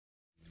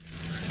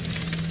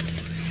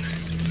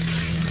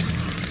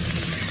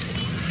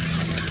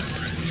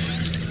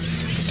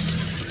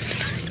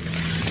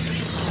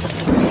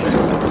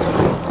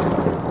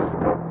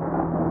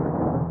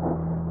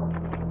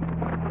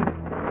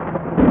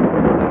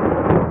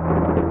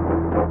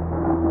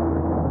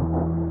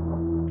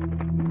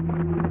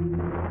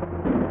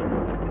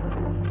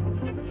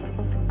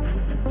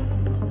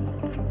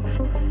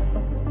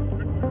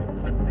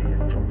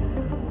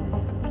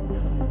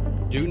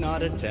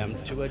not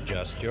attempt to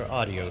adjust your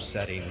audio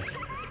settings.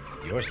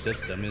 Your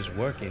system is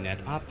working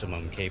at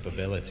optimum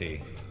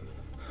capability.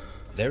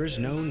 There is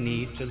no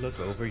need to look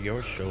over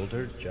your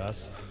shoulder,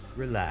 just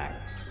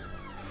relax.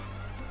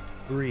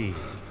 Breathe.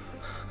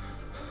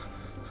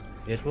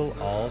 It will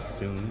all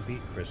soon be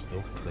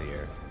crystal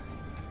clear.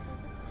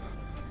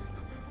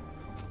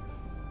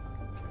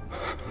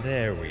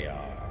 There we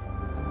are.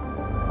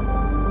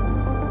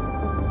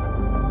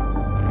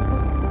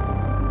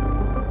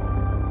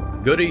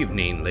 Good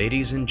evening,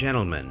 ladies and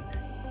gentlemen.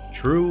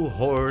 True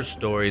Horror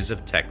Stories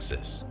of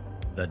Texas.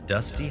 The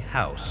Dusty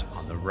House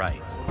on the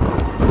Right.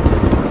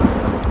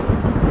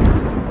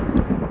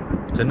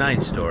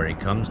 Tonight's story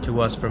comes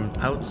to us from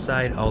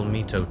outside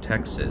Almito,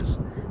 Texas,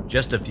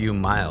 just a few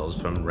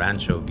miles from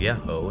Rancho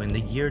Viejo in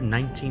the year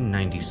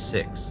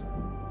 1996,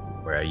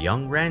 where a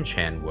young ranch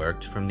hand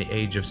worked from the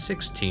age of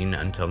 16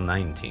 until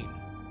 19.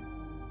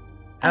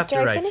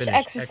 After I finished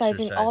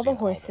exercising all the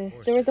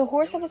horses, there was a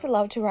horse I was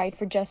allowed to ride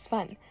for just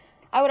fun.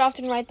 I would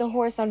often ride the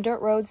horse on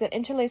dirt roads that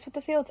interlaced with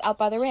the fields out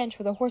by the ranch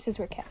where the horses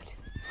were kept.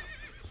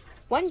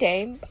 One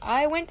day,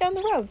 I went down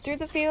the road through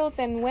the fields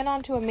and went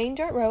onto a main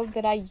dirt road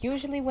that I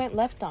usually went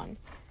left on.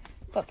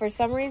 But for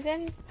some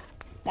reason,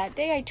 that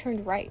day I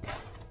turned right.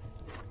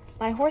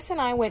 My horse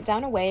and I went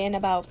down a way in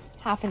about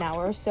half an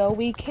hour or so.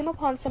 We came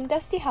upon some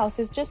dusty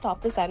houses just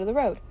off the side of the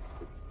road.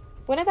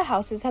 One of the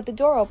houses had the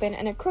door open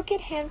and a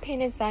crooked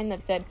hand-painted sign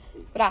that said,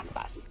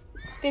 "Raspas,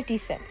 50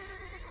 cents.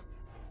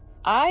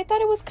 I thought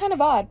it was kind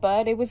of odd,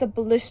 but it was a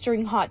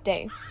blistering hot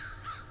day.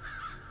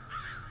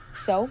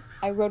 So,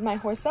 I rode my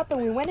horse up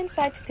and we went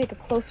inside to take a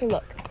closer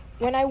look.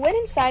 When I went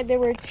inside, there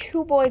were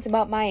two boys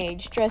about my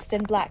age, dressed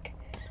in black.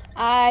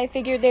 I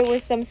figured they were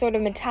some sort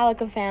of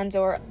Metallica fans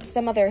or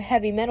some other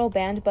heavy metal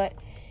band, but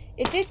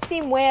it did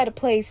seem way out of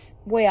place,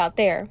 way out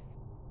there.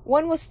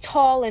 One was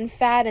tall and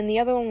fat and the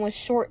other one was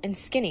short and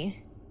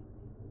skinny.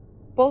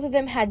 Both of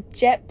them had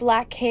jet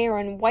black hair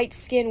and white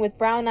skin with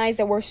brown eyes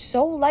that were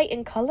so light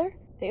in color,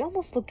 they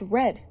almost looked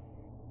red.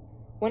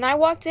 When I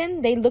walked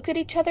in, they looked at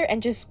each other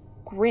and just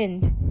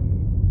grinned.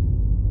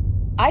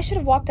 I should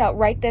have walked out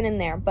right then and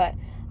there, but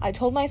I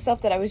told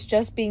myself that I was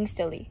just being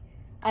silly.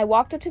 I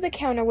walked up to the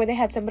counter where they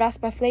had some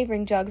raspa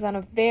flavoring jugs on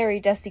a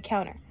very dusty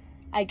counter.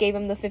 I gave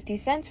them the 50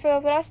 cents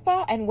for the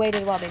raspa and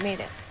waited while they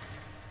made it.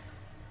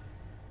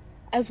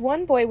 As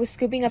one boy was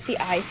scooping up the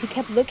ice, he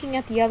kept looking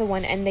at the other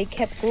one and they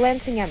kept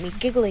glancing at me,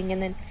 giggling,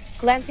 and then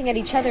glancing at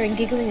each other and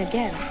giggling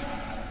again.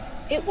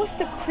 It was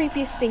the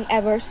creepiest thing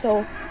ever,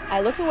 so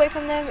I looked away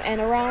from them and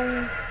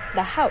around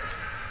the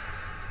house.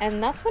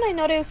 And that's when I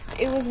noticed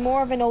it was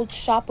more of an old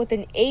shop with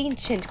an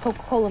ancient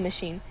Coca-Cola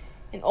machine,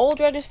 an old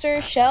register,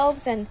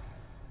 shelves, and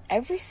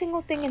every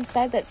single thing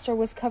inside that store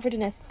was covered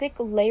in a thick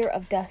layer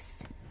of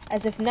dust,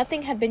 as if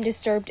nothing had been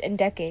disturbed in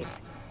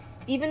decades.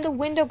 Even the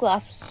window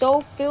glass was so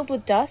filled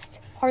with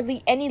dust,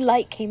 hardly any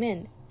light came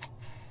in.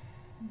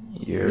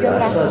 Your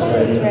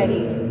raspa is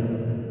ready,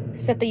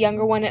 said the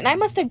younger one, and I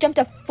must have jumped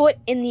a foot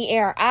in the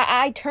air.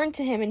 I turned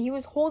to him, and he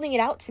was holding it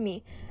out to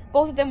me.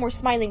 Both of them were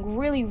smiling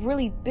really,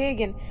 really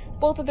big, and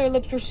both of their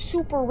lips were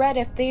super red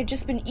if they had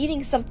just been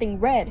eating something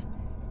red.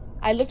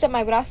 I looked at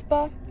my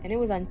raspa, and it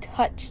was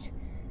untouched.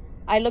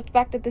 I looked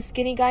back at the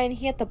skinny guy, and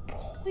he had the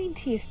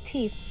pointiest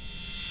teeth.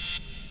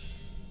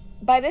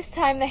 By this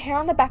time, the hair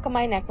on the back of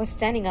my neck was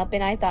standing up,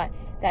 and I thought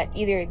that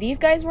either these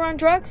guys were on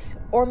drugs,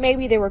 or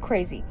maybe they were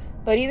crazy.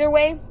 But either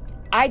way,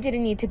 I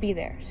didn't need to be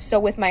there. So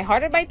with my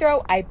heart at my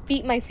throat, I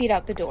beat my feet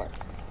out the door.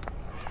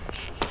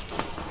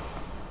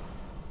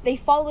 They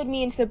followed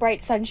me into the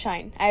bright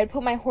sunshine. I had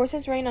put my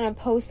horse's rein on a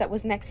post that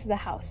was next to the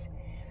house.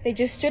 They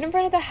just stood in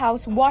front of the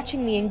house,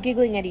 watching me and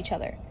giggling at each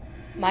other.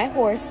 My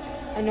horse,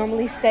 a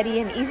normally steady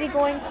and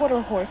easygoing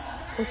quarter horse,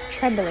 was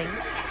trembling.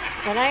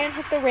 When I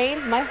unhooked the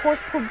reins, my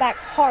horse pulled back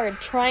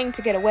hard, trying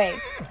to get away.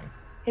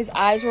 His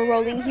eyes were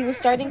rolling, he was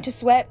starting to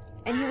sweat,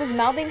 and he was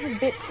mouthing his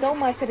bit so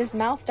much that his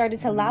mouth started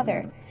to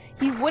lather.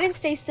 He wouldn't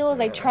stay still as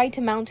I tried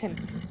to mount him.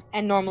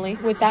 And normally,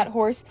 with that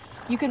horse,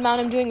 you could mount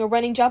him doing a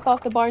running jump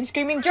off the barn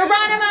screaming,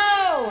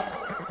 "Geronimo!"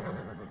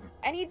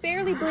 And he'd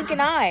barely blink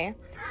an eye.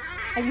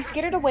 As he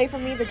skittered away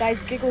from me, the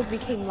guy's giggles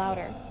became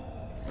louder.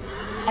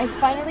 I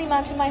finally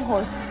mounted my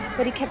horse,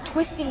 but he kept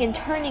twisting and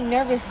turning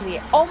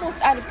nervously,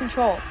 almost out of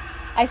control.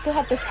 I still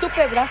had the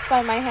stupid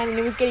raspa in my hand, and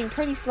it was getting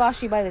pretty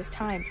sloshy by this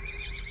time.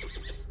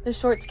 The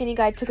short, skinny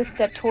guy took a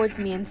step towards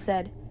me and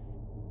said,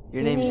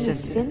 Your name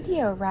is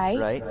Cynthia, right?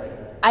 Right?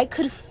 I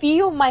could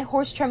feel my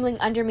horse trembling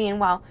under me, and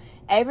while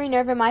every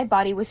nerve in my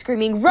body was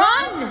screaming,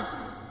 "Run!"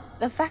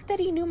 the fact that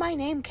he knew my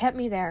name kept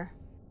me there.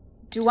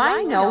 Do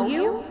I know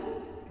you?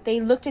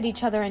 They looked at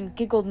each other and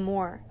giggled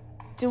more.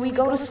 Do we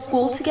go to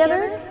school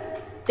together?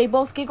 They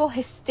both giggled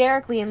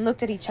hysterically and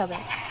looked at each other.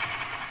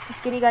 The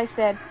skinny guy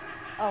said,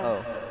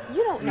 Oh,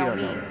 you don't know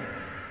me,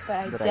 but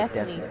I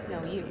definitely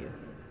know you.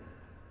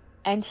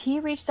 And he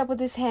reached up with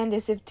his hand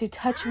as if to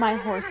touch my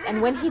horse,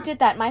 and when he did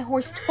that, my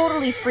horse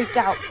totally freaked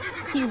out.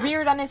 He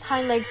reared on his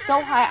hind legs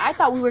so high, I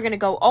thought we were going to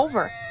go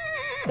over.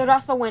 The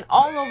raspa went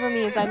all over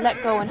me as I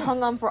let go and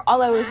hung on for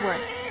all I was worth.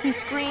 He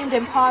screamed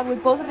and pawed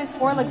with both of his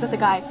forelegs at the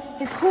guy,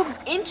 his hooves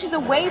inches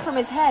away from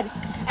his head,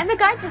 and the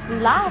guy just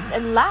laughed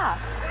and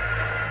laughed.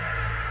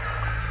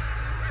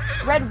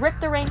 Red ripped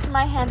the reins from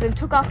my hands and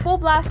took off full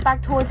blast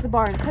back towards the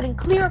barn, cutting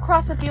clear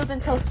across the field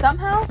until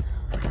somehow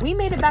we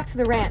made it back to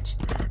the ranch.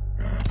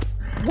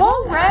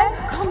 Whoa,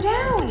 Red! Calm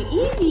down!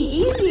 Easy,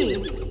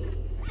 easy!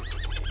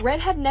 Red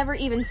had never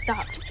even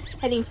stopped,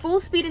 heading full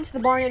speed into the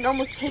barn and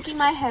almost taking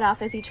my head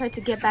off as he tried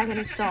to get back in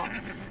his stall.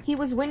 He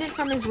was winded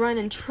from his run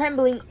and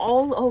trembling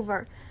all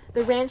over.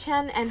 The ranch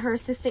hand and her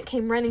assistant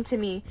came running to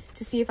me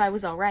to see if I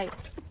was all right.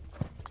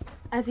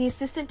 As the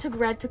assistant took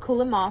Red to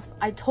cool him off,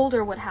 I told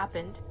her what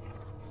happened.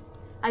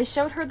 I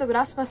showed her the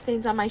raspa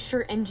stains on my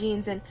shirt and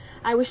jeans, and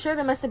I was sure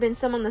there must have been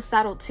some on the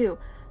saddle too.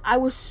 I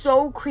was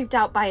so creeped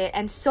out by it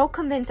and so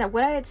convinced at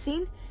what I had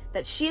seen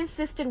that she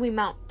insisted we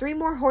mount 3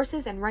 more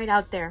horses and ride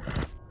out there.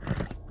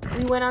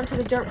 We went onto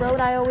the dirt road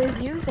I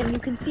always use, and you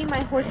can see my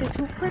horse's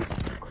hoof prints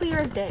clear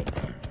as day.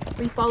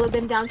 We followed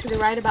them down to the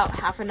right about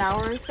half an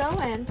hour or so,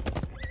 and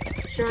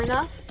sure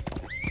enough,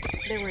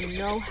 there were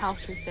no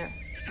houses there.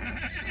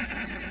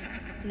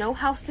 No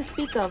house to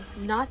speak of,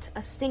 not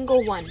a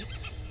single one.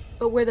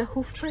 But where the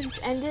hoof prints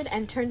ended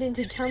and turned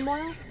into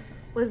turmoil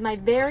was my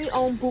very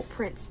own boot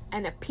prints,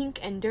 and a pink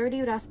and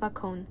dirty raspa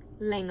cone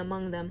laying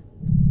among them.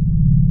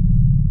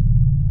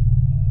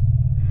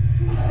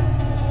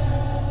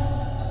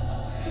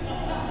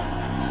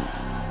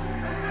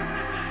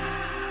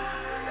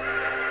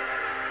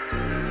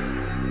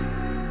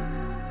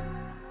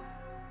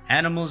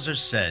 Animals are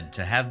said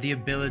to have the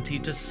ability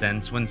to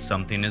sense when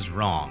something is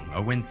wrong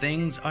or when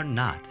things are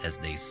not as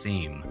they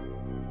seem.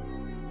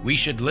 We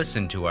should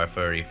listen to our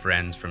furry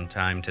friends from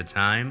time to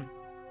time.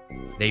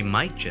 They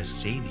might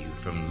just save you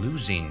from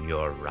losing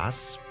your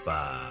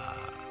raspa.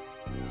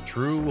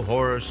 True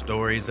horror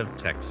stories of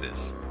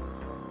Texas.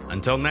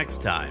 Until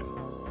next time,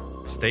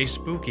 stay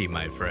spooky,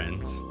 my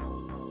friends.